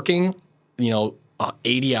 If working,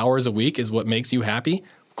 80 hours a week is what makes you happy,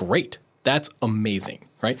 great. That's amazing,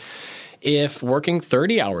 right? If working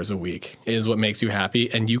 30 hours a week is what makes you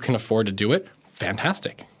happy and you can afford to do it,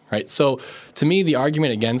 fantastic, right? So to me, the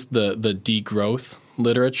argument against the degrowth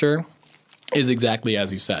literature is exactly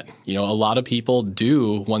as you said. A lot of people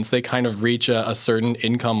do, once they kind of reach a certain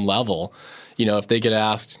income level, if they get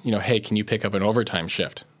asked, hey, can you pick up an overtime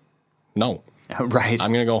shift? No. Right.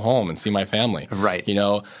 I'm going to go home and see my family. Right.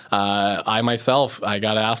 I myself, I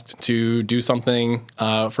got asked to do something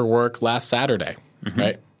for work last Saturday,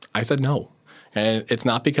 right? I said no. And it's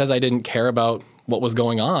not because I didn't care about what was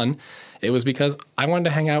going on. It was because I wanted to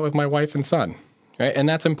hang out with my wife and son, right? And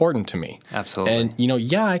that's important to me. Absolutely.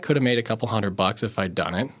 And, I could have made a couple $100 if I'd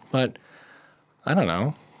done it, but I don't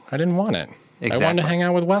know. I didn't want it. Exactly. I wanted to hang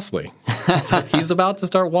out with Wesley. He's about to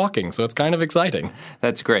start walking, so it's kind of exciting.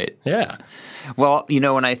 That's great. Yeah. Well,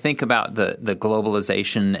 when I think about the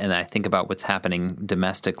globalization and I think about what's happening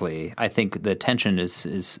domestically, I think the tension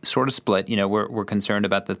is sort of split. We're concerned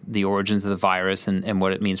about the origins of the virus and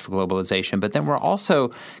what it means for globalization, but then we're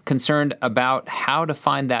also concerned about how to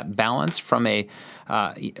find that balance from a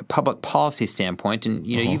public policy standpoint. And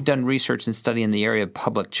you've done research and study in the area of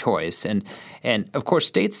public choice, and of course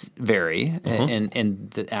states vary in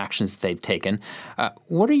the actions that they've taken.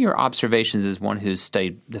 What are your observations as one who's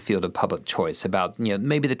studied the field of public choice about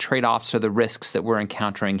maybe the trade-offs or the risks that we're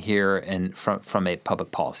encountering here and from a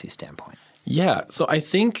public policy standpoint? Yeah, so I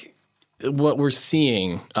think what we're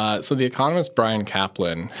seeing, so the economist Brian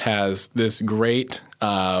Kaplan has this great,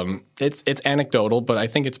 it's anecdotal, but I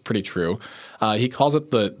think it's pretty true. He calls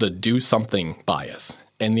it the do something bias.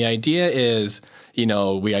 And the idea is,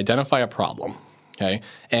 we identify a problem, okay?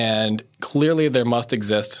 And clearly there must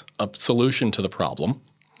exist a solution to the problem,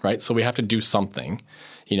 right? So we have to do something.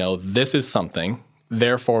 This is something,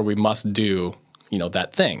 therefore we must do,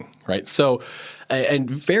 that thing, right? So, and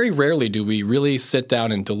very rarely do we really sit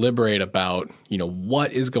down and deliberate about,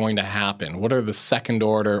 what is going to happen? What are the second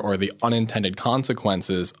order or the unintended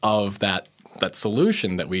consequences of that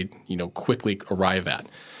solution that we, quickly arrive at?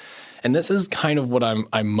 And this is kind of what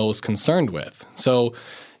I'm most concerned with. So,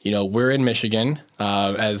 we're in Michigan.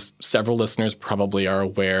 As several listeners probably are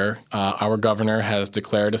aware, our governor has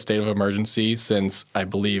declared a state of emergency since, I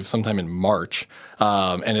believe, sometime in March,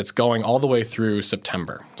 and it's going all the way through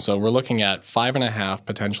September. So we're looking at 5.5,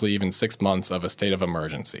 potentially even 6 months of a state of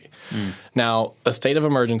emergency. Now, a state of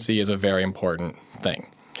emergency is a very important thing,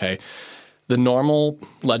 okay? The normal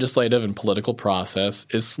legislative and political process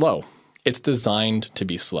is slow. It's designed to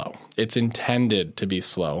be slow. It's intended to be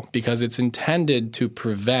slow because it's intended to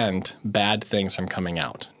prevent bad things from coming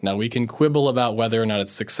out. Now, we can quibble about whether or not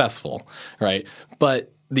it's successful, right?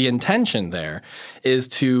 But the intention there is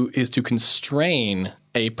to constrain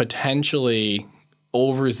a potentially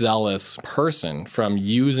overzealous person from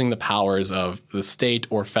using the powers of the state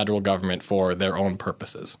or federal government for their own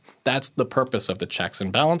purposes. That's the purpose of the checks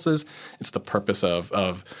and balances. It's the purpose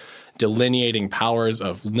of delineating powers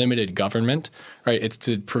of limited government, right? It's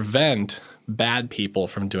to prevent bad people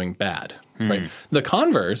from doing bad, right? The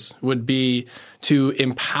converse would be to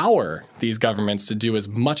empower these governments to do as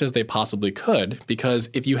much as they possibly could, because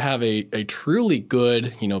if you have a truly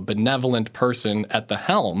good, benevolent person at the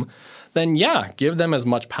helm, then give them as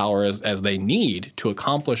much power as they need to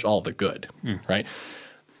accomplish all the good, right?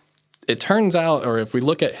 It turns out, or if we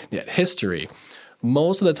look at history,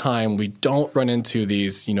 most of the time we don't run into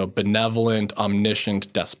these, benevolent,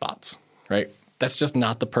 omniscient despots, right? That's just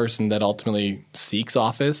not the person that ultimately seeks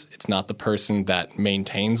office. It's not the person that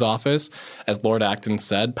maintains office. As Lord Acton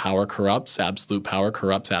said, power corrupts, absolute power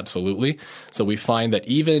corrupts absolutely. So we find that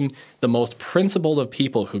even the most principled of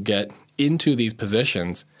people who get into these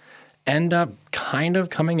positions end up kind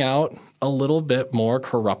of coming out a little bit more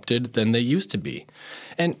corrupted than they used to be.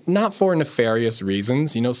 And not for nefarious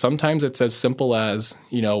reasons. Sometimes it's as simple as,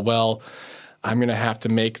 well, I'm going to have to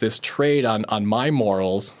make this trade on my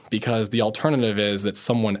morals because the alternative is that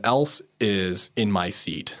someone else is in my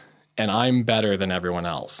seat and I'm better than everyone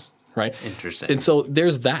else, right? Interesting. And so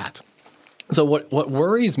there's that. So what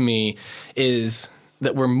worries me is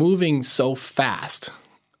that we're moving so fast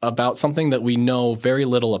about something that we know very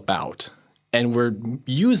little about. And we're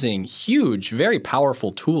using huge, very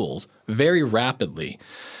powerful tools very rapidly.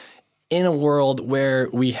 in a world where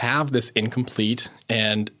we have this incomplete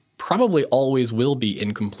and probably always will be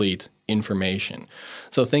incomplete information.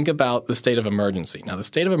 So think about the state of emergency. Now, the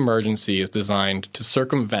state of emergency is designed to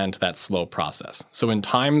circumvent that slow process. So in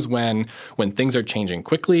times when things are changing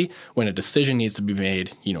quickly, when a decision needs to be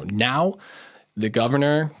made, now, the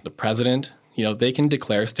governor, the president, they can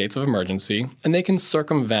declare states of emergency and they can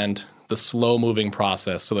circumvent the slow-moving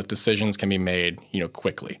process so that decisions can be made,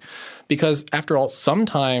 quickly. Because after all,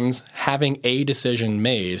 sometimes having a decision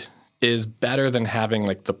made is better than having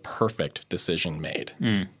like the perfect decision made,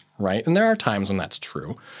 right? And there are times when that's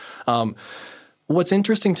true. What's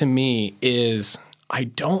interesting to me is I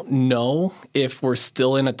don't know if we're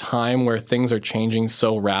still in a time where things are changing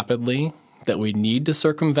so rapidly that we need to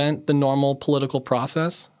circumvent the normal political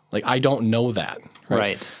process. Like, I don't know that.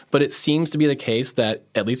 Right. But it seems to be the case that,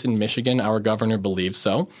 at least in Michigan, our governor believes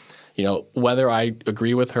so. Whether I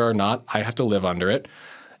agree with her or not, I have to live under it.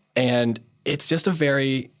 And it's just a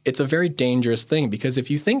very dangerous thing, because if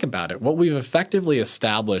you think about it, what we've effectively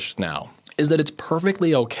established now is that it's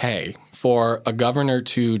perfectly okay for a governor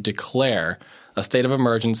to declare a state of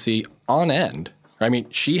emergency on end. I mean,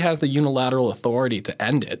 she has the unilateral authority to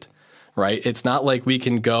end it. Right? It's not like we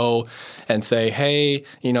can go and say, hey,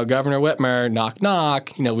 Governor Whitmer, knock,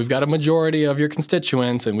 knock, we've got a majority of your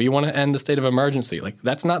constituents and we want to end the state of emergency. Like,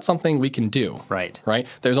 that's not something we can do. Right?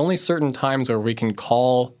 There's only certain times where we can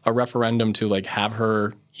call a referendum to like have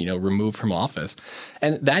her, removed from office.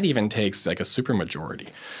 And that even takes like a supermajority.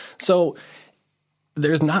 So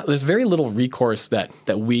there's very little recourse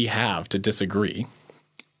that we have to disagree.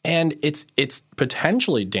 And it's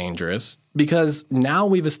potentially dangerous because now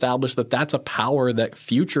we've established that that's a power that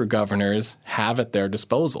future governors have at their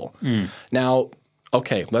disposal. Now,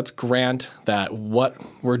 okay, let's grant that what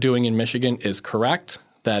we're doing in Michigan is correct,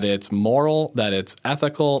 that it's moral, that it's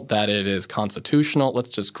ethical, that it is constitutional. Let's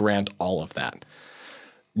just grant all of that.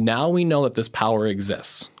 Now we know that this power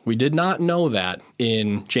exists. We did not know that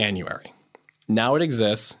in January. Now it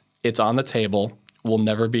exists. It's on the table. We'll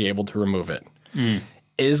never be able to remove it.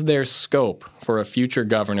 Is there scope for a future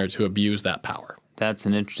governor to abuse that power? That's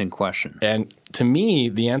an interesting question. And to me,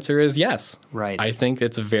 the answer is yes. Right. I think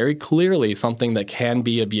it's very clearly something that can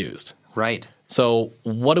be abused. Right. So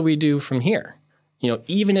what do we do from here?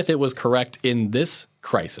 Even if it was correct in this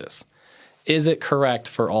crisis, is it correct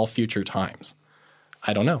for all future times?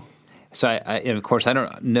 I don't know. So, of course, I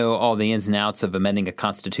don't know all the ins and outs of amending a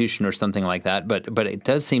constitution or something like that, but it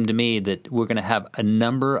does seem to me that we're going to have a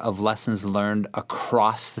number of lessons learned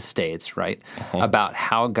across the states, right, about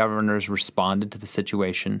how governors responded to the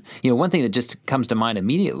situation. One thing that just comes to mind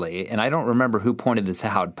immediately, and I don't remember who pointed this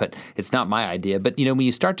out, but it's not my idea, but, when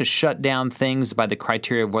you start to shut down things by the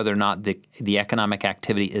criteria of whether or not the economic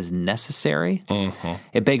activity is necessary,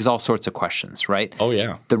 it begs all sorts of questions, right? Oh,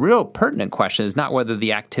 yeah. The real pertinent question is not whether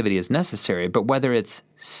the activity is necessary, but whether it's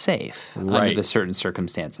safe under the certain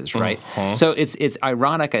circumstances, right? So it's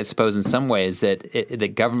ironic, I suppose, in some ways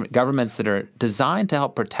that governments that are designed to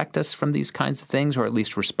help protect us from these kinds of things, or at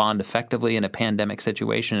least respond effectively in a pandemic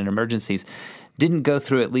situation and emergencies, didn't go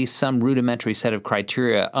through at least some rudimentary set of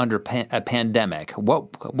criteria under a pandemic.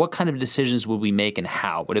 What kind of decisions would we make, and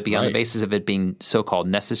how? Would it be on the basis of it being so-called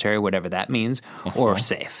necessary, whatever that means, or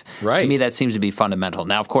safe? To me, that seems to be fundamental.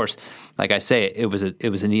 Now, of course, like I say, it was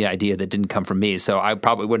a neat idea that didn't come from me, so I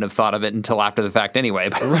probably wouldn't have thought of it until after the fact anyway.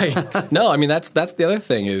 Right. No, I mean, that's the other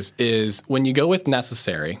thing is when you go with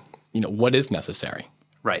necessary, what is necessary?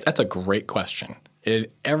 Right. That's a great question.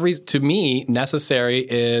 To me, necessary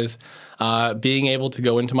is being able to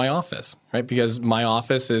go into my office, right? Because my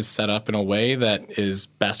office is set up in a way that is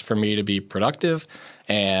best for me to be productive.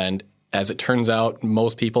 And as it turns out,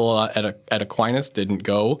 most people at Aquinas didn't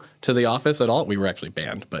go to the office at all. We were actually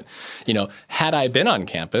banned. But, had I been on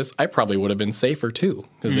campus, I probably would have been safer too,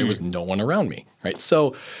 because there was no one around me, right?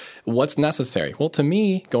 So what's necessary? Well, to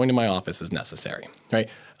me, going to my office is necessary, right?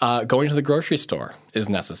 Going to the grocery store is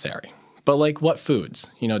necessary. But like what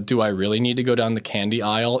foods? Do I really need to go down the candy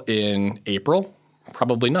aisle in April?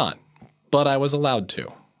 Probably not. But I was allowed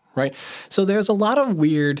to, right? So there's a lot of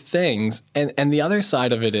weird things. And the other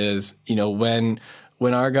side of it is, when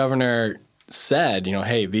our governor said,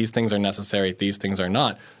 hey, these things are necessary, these things are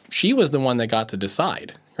not, she was the one that got to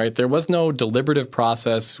decide, right? There was no deliberative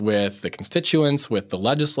process with the constituents, with the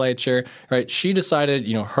legislature, right? She decided,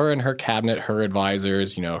 her and her cabinet, her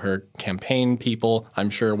advisors, her campaign people, I'm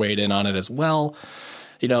sure weighed in on it as well.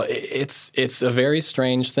 It's a very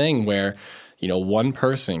strange thing where, one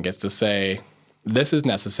person gets to say, this is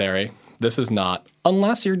necessary, this is not.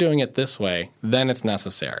 Unless you're doing it this way, then it's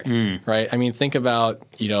necessary, right? I mean, think about,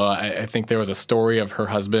 I think there was a story of her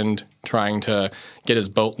husband trying to get his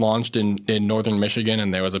boat launched in northern Michigan,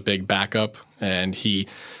 and there was a big backup, and he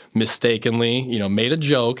mistakenly, made a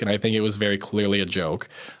joke, and I think it was very clearly a joke,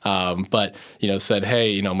 but, said,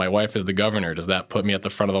 hey, my wife is the governor. Does that put me at the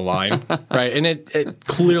front of the line, right? And it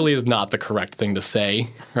clearly is not the correct thing to say,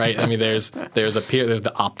 right? I mean, there's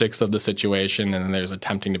the optics of the situation, and then there's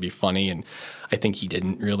attempting to be funny, and I think he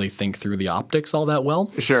didn't really think through the optics all that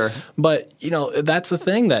well. Sure. But, that's the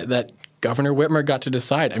thing that Governor Whitmer got to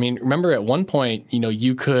decide. I mean, remember at one point,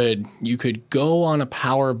 you could go on a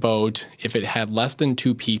power boat if it had less than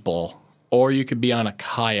 2 people, or you could be on a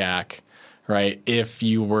kayak, right, if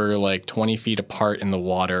you were like 20 feet apart in the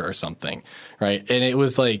water or something, right? And it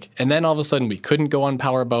was like, and then all of a sudden we couldn't go on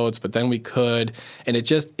power boats, but then we could, and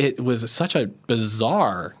it was such a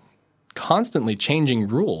bizarre, constantly changing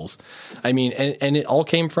rules. I mean, and it all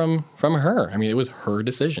came from her. I mean, it was her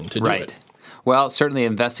decision to do it. Well, certainly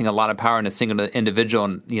investing a lot of power in a single individual.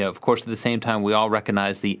 And, of course, at the same time, we all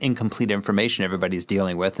recognize the incomplete information everybody's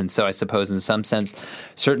dealing with. And so I suppose in some sense,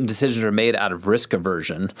 certain decisions are made out of risk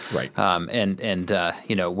aversion. Right. And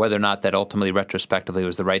whether or not that ultimately retrospectively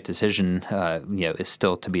was the right decision, is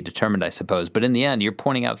still to be determined, I suppose. But in the end, you're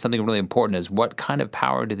pointing out something really important is what kind of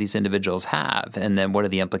power do these individuals have? And then what are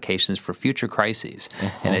the implications for future crises?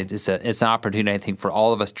 Mm-hmm. And it's an opportunity, I think, for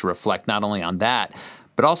all of us to reflect not only on that,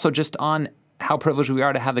 but also just on how privileged we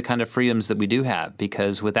are to have the kind of freedoms that we do have,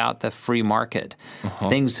 because without the free market,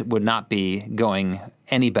 things would not be going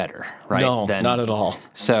any better, right? No, not at all.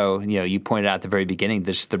 So, you pointed out at the very beginning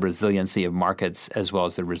just the resiliency of markets as well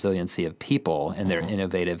as the resiliency of people and their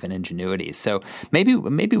innovative and ingenuity. So maybe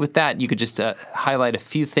with that, you could just highlight a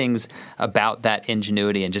few things about that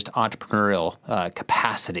ingenuity and just entrepreneurial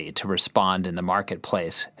capacity to respond in the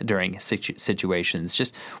marketplace during situations.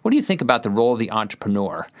 Just what do you think about the role of the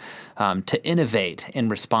entrepreneur to innovate in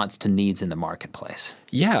response to needs in the marketplace?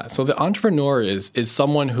 Yeah, so the entrepreneur is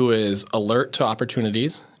someone who is alert to opportunities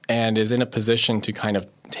and is in a position to kind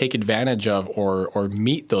of take advantage of or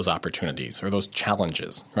meet those opportunities or those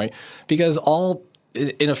challenges, right? Because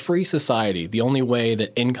in a free society, the only way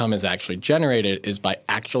that income is actually generated is by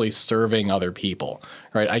actually serving other people,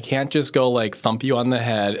 right? I can't just go like thump you on the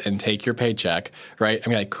head and take your paycheck, right? I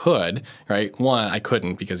mean, I could, right? 1, I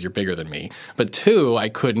couldn't because you're bigger than me. But 2, I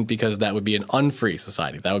couldn't because that would be an unfree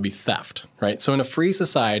society. That would be theft, right? So in a free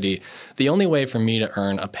society, the only way for me to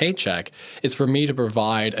earn a paycheck is for me to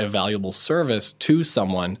provide a valuable service to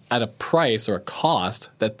someone at a price or a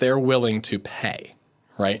cost that they're willing to pay,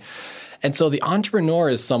 right? And so the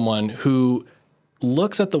entrepreneur is someone who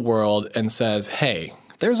looks at the world and says, hey,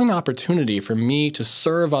 there's an opportunity for me to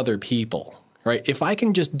serve other people, right? If I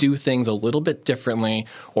can just do things a little bit differently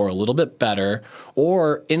or a little bit better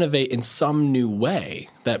or innovate in some new way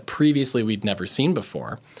that previously we'd never seen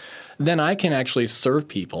before, then I can actually serve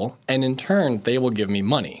people, and in turn, they will give me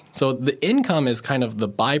money. So the income is kind of the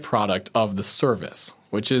byproduct of the service,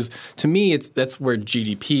 which is, to me, that's where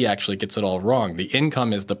GDP actually gets it all wrong. The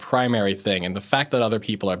income is the primary thing, and the fact that other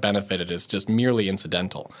people are benefited is just merely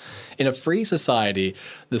incidental. In a free society,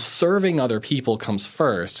 the serving other people comes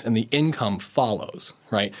first, and the income follows,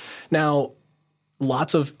 right? Now,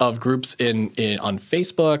 lots of groups on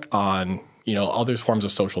Facebook, on other forms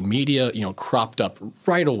of social media, cropped up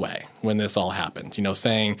right away when this all happened,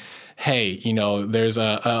 saying, hey, there's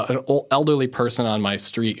an elderly person on my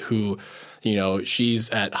street who, she's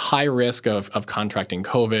at high risk of contracting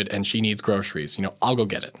COVID and she needs groceries. I'll go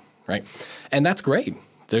get it, right? And that's great.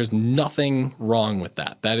 There's nothing wrong with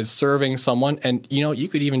that. That is serving someone, and, you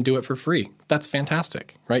could even do it for free. That's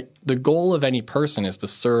fantastic, right? The goal of any person is to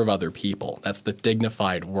serve other people. That's the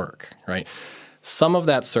dignified work, right? Some of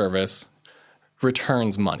that service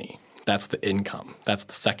returns money. That's the income. That's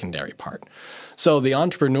the secondary part. So the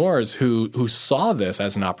entrepreneurs who saw this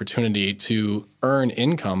as an opportunity to earn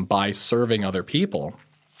income by serving other people,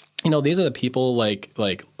 these are the people like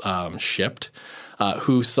Shipped,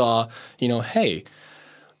 who saw, hey,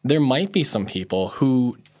 there might be some people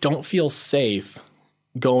who don't feel safe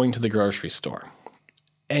going to the grocery store,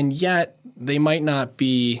 and yet they might not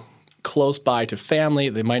be close by to family,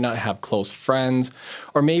 they might not have close friends,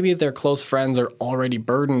 or maybe their close friends are already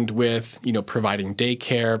burdened with, providing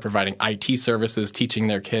daycare, providing IT services, teaching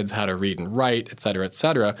their kids how to read and write, et cetera, et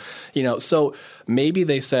cetera. So maybe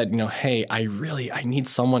they said, hey, I need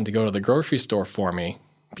someone to go to the grocery store for me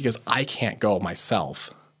because I can't go myself.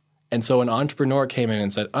 And so an entrepreneur came in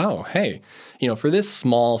and said, oh, hey, for this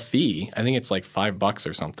small fee, I think it's like $5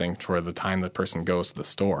 or something for the time the person goes to the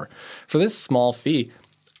store. For this small fee,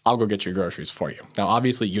 I'll go get your groceries for you. Now,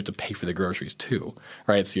 obviously, you have to pay for the groceries too,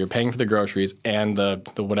 right? So you're paying for the groceries and the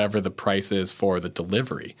whatever the price is for the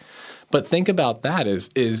delivery. But think about that is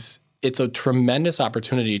it's a tremendous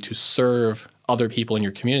opportunity to serve other people in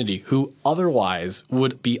your community who otherwise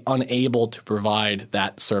would be unable to provide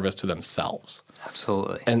that service to themselves.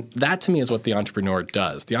 Absolutely. And that to me is what the entrepreneur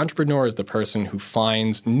does. The entrepreneur is the person who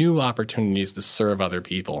finds new opportunities to serve other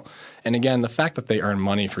people. And again, the fact that they earn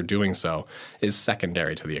money for doing so is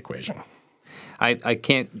secondary to the equation. I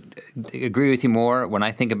can't agree with you more when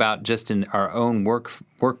I think about just in our own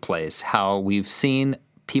workplace, how we've seen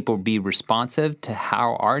people be responsive to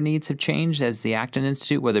how our needs have changed as the Acton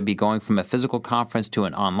Institute, whether it be going from a physical conference to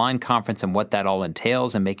an online conference and what that all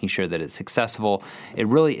entails and making sure that it's accessible. It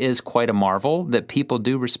really is quite a marvel that people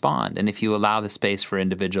do respond. And if you allow the space for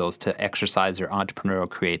individuals to exercise their entrepreneurial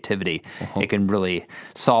creativity, it can really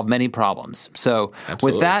solve many problems. So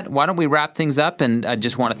Absolutely. With that, why don't we wrap things up? And I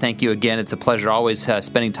just want to thank you again. It's a pleasure always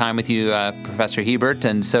spending time with you, Professor Hebert,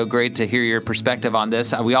 and so great to hear your perspective on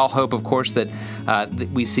this. We all hope, of course, that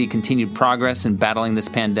we see continued progress in battling this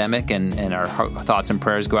pandemic, and our thoughts and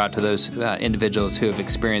prayers go out to those individuals who have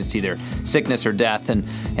experienced either sickness or death.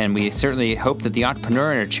 And we certainly hope that the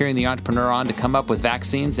entrepreneur and are cheering the entrepreneur on to come up with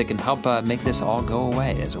vaccines that can help make this all go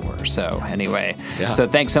away, as it were. So anyway, So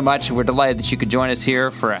thanks so much. We're delighted that you could join us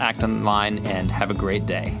here for Acton Line, and have a great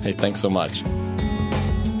day. Hey, thanks so much.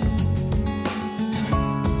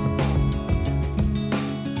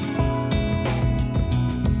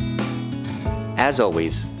 As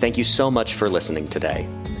always, thank you so much for listening today.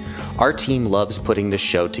 Our team loves putting this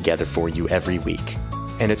show together for you every week,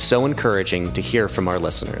 and it's so encouraging to hear from our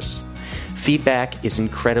listeners. Feedback is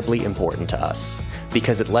incredibly important to us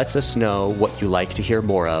because it lets us know what you like to hear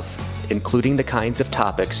more of, including the kinds of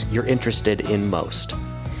topics you're interested in most.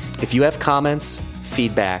 If you have comments,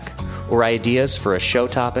 feedback, or ideas for a show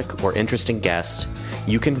topic or interesting guest,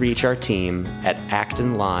 you can reach our team at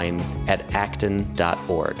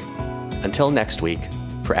actonline@acton.org. Until next week,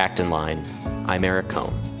 for Acton Line, I'm Eric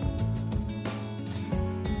Cohn.